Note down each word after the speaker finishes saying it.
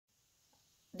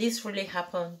this really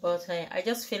happened, but I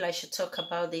just feel I should talk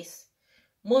about this.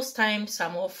 Most times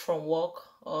I'm off from work,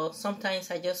 or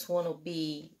sometimes I just want to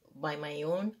be by my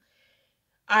own.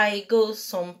 I go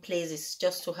some places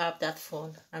just to have that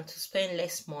fun and to spend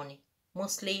less money.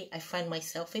 Mostly I find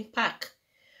myself in park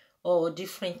or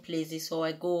different places, or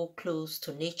I go close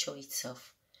to nature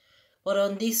itself. But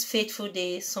on this fateful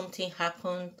day, something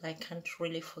happened I can't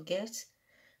really forget.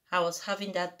 I was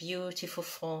having that beautiful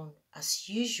fun as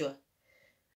usual.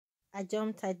 I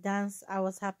jumped, I danced, I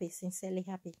was happy, sincerely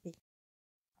happy.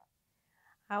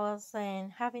 I was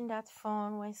having that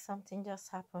fun when something just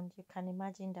happened. You can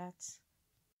imagine that.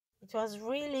 It was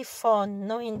really fun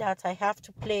knowing that I have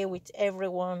to play with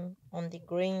everyone on the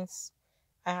greens.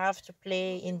 I have to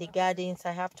play in the gardens.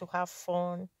 I have to have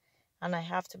fun. And I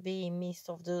have to be in midst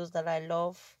of those that I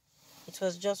love. It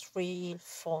was just real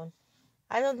fun.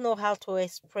 I don't know how to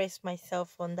express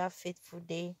myself on that fateful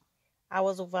day. I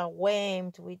was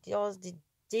overwhelmed with all the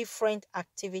different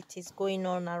activities going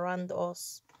on around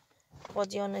us. But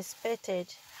the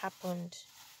unexpected happened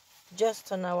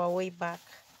just on our way back.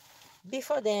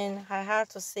 Before then, I had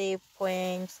to say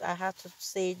poems, I had to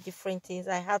say different things,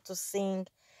 I had to sing.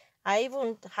 I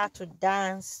even had to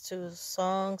dance to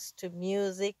songs, to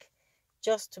music,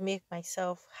 just to make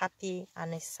myself happy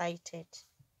and excited.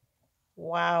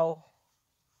 Wow,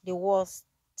 the worst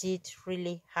did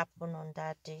really happen on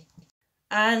that day.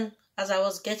 And as I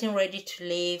was getting ready to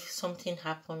leave, something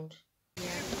happened.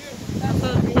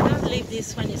 So you don't leave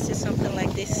this when you see something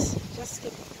like this. Just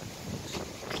keep.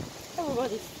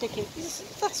 Everybody's taking this.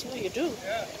 That's what you do.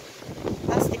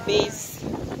 That's the base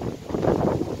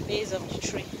of the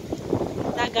tree.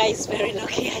 That guy is very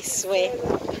lucky, I swear.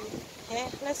 Yeah,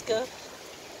 let's go.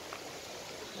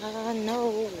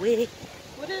 No way.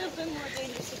 Would it have been more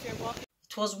dangerous if you're walking?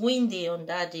 It was windy on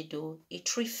that day though. A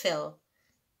tree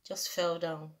just fell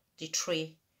down, the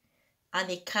tree. And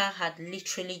a car had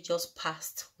literally just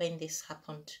passed when this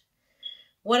happened.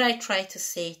 What I try to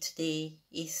say today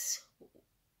is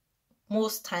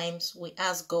most times we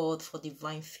ask God for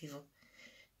divine favor.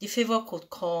 The favor could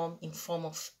come in form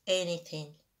of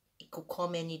anything. It could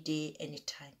come any day,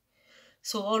 anytime.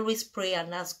 So always pray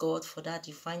and ask God for that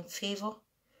divine favor.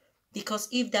 Because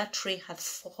if that tree had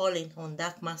fallen on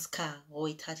that man's car, or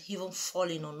it had even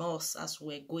fallen on us as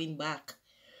we were going back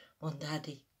on that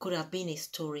day, could have been a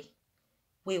story.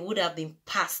 We would have been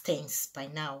past tense by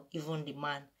now, even the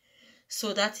man.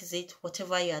 So that is it.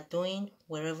 Whatever you are doing,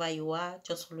 wherever you are,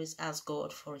 just always ask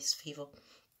God for his favor.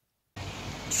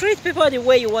 Treat people the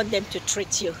way you want them to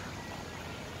treat you.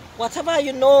 Whatever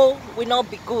you know will not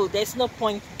be good, there's no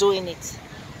point doing it.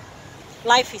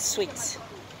 Life is sweet.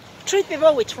 Treat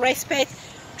people with respect.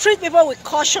 Treat people with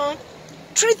caution.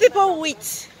 Treat people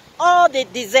with all they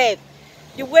deserve.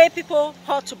 The way people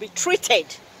ought to be treated.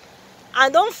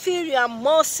 And don't feel you are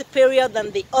more superior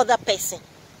than the other person.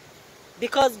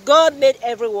 Because God made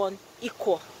everyone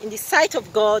equal. In the sight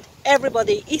of God,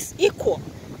 everybody is equal.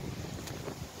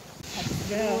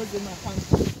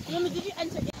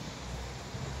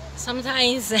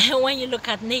 Sometimes when you look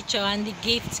at nature and the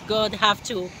gifts God have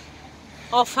to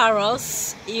offer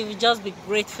us, you will just be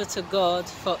grateful to God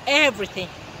for everything.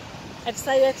 I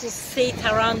decided to sit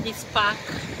around this park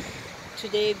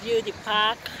today, view the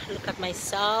park, look at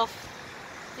myself.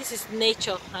 This is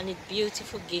nature and a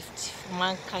beautiful gift for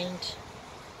mankind.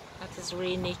 That is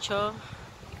real nature.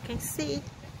 You can see.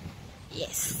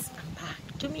 Yes, I'm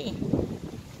back to me.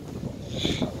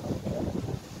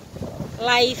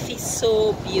 Life is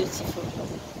so beautiful.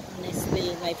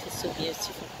 Honestly, life is so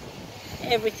beautiful.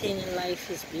 Everything in life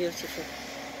is beautiful.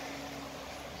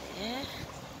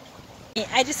 Yeah.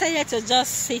 I decided to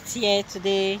just sit here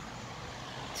today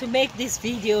to make this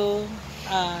video,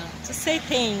 to say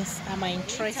things that might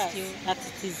interest you,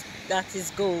 that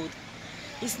is good.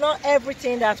 It's not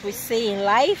everything that we say in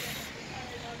life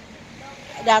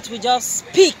that we just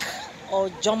speak or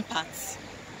jump at.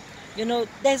 You know,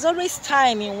 there's always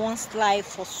time in one's life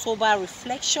for sober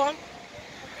reflection,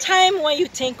 time when you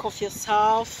think of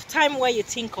yourself, time when you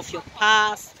think of your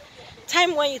past,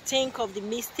 time when you think of the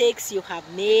mistakes you have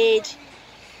made,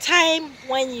 time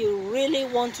when you really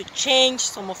want to change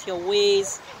some of your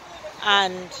ways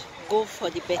and go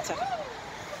for the better.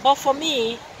 But for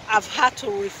me, I've had to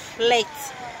reflect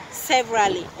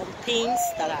severally on things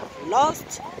that I've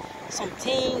lost, some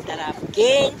things that I've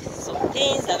gained, some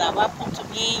things that have happened to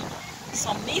me,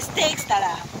 some mistakes that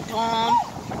I've done.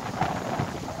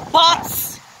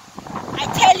 But I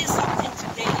tell you something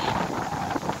today,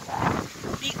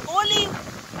 the only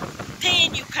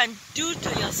thing you can do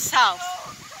to yourself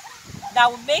that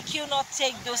will make you not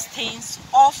take those things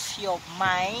off your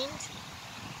mind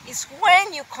is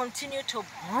when you continue to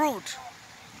brood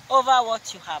over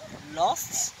what you have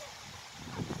lost.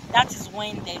 That is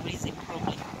when there is a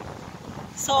problem.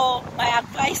 So my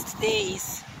advice today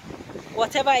is,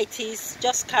 whatever it is,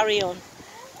 just carry on.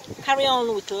 Carry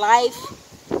on with life.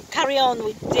 Carry on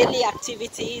with daily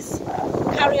activities.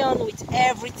 Carry on with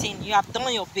everything. You have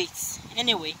done your bits.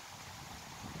 Anyway,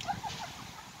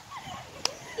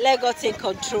 let God take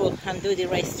control and do the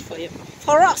rest for you.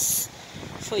 For us.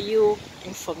 For you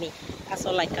and for me. That's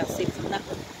all I can say for now.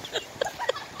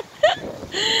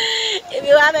 If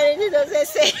you have anything to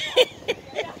say.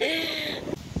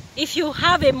 If you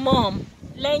have a mom,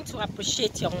 learn to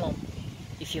appreciate your mom.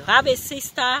 If you have a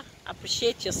sister,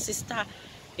 appreciate your sister.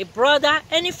 A brother,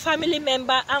 any family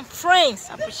member, and friends,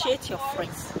 appreciate your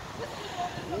friends.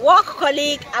 Work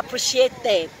colleague, appreciate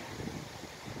them.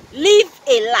 Live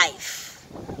a life.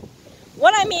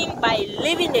 What I mean by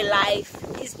living a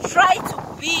life is try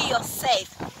to be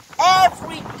yourself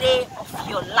every day of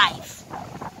your life.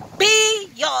 Be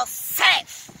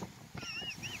yourself.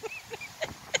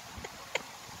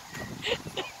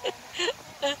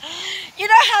 You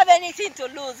don't have anything to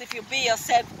lose if you be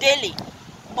yourself daily,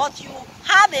 but you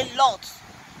have a lot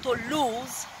to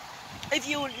lose if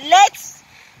you let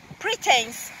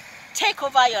pretense take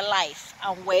over your life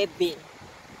and well-being.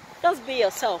 Just be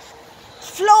yourself.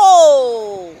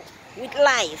 Flow with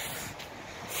life.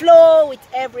 Flow with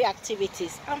every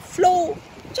activities. And flow.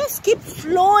 Just keep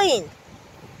flowing.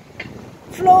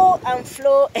 Flow and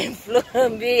flow and flow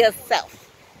and be yourself.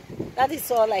 That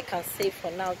is all I can say for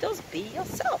now. Just be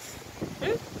yourself.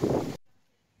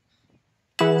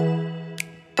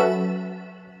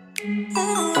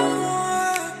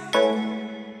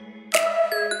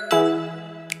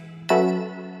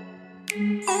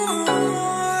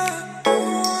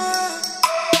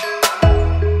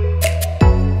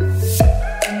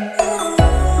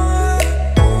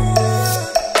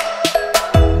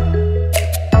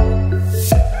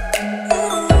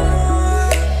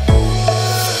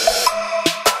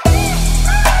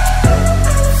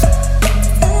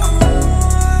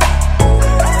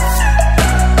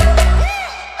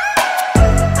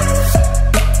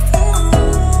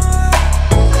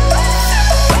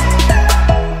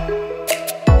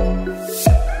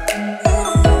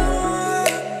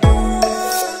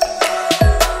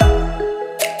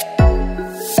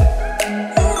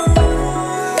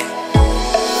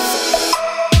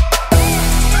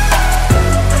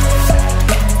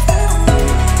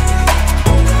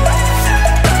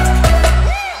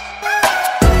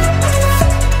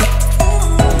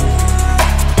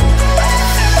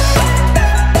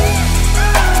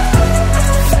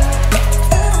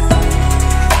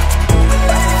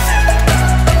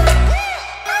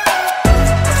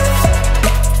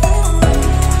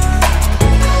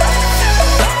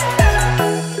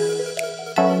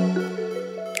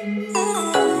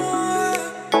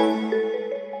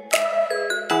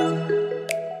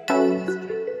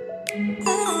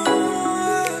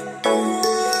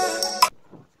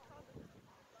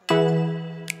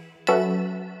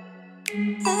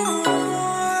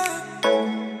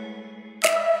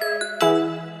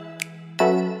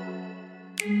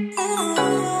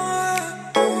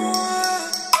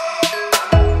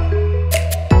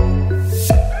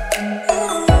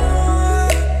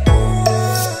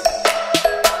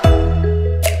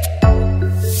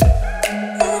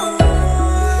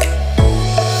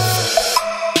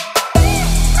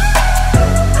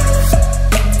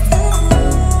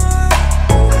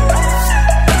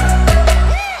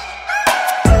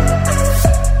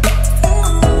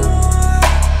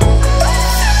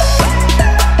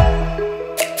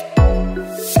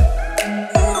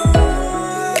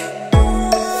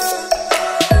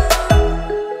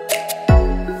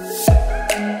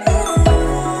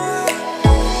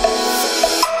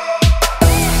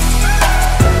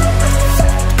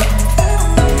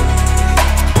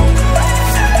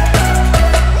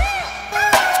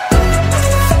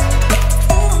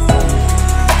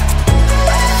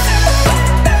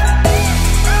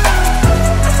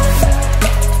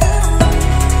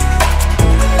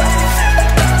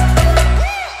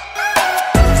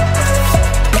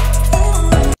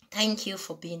 Thank you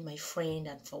for being my friend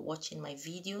and for watching my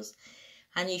videos.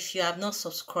 And if you have not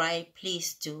subscribed,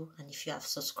 please do. And if you have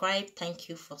subscribed, thank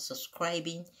you for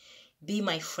subscribing. Be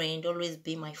my friend, always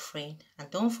be my friend.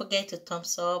 And don't forget to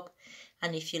thumbs up.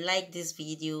 And if you like this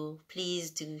video,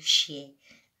 please do share.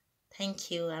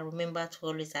 Thank you. And remember to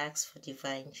always ask for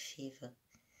divine favor.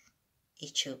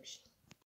 HOB.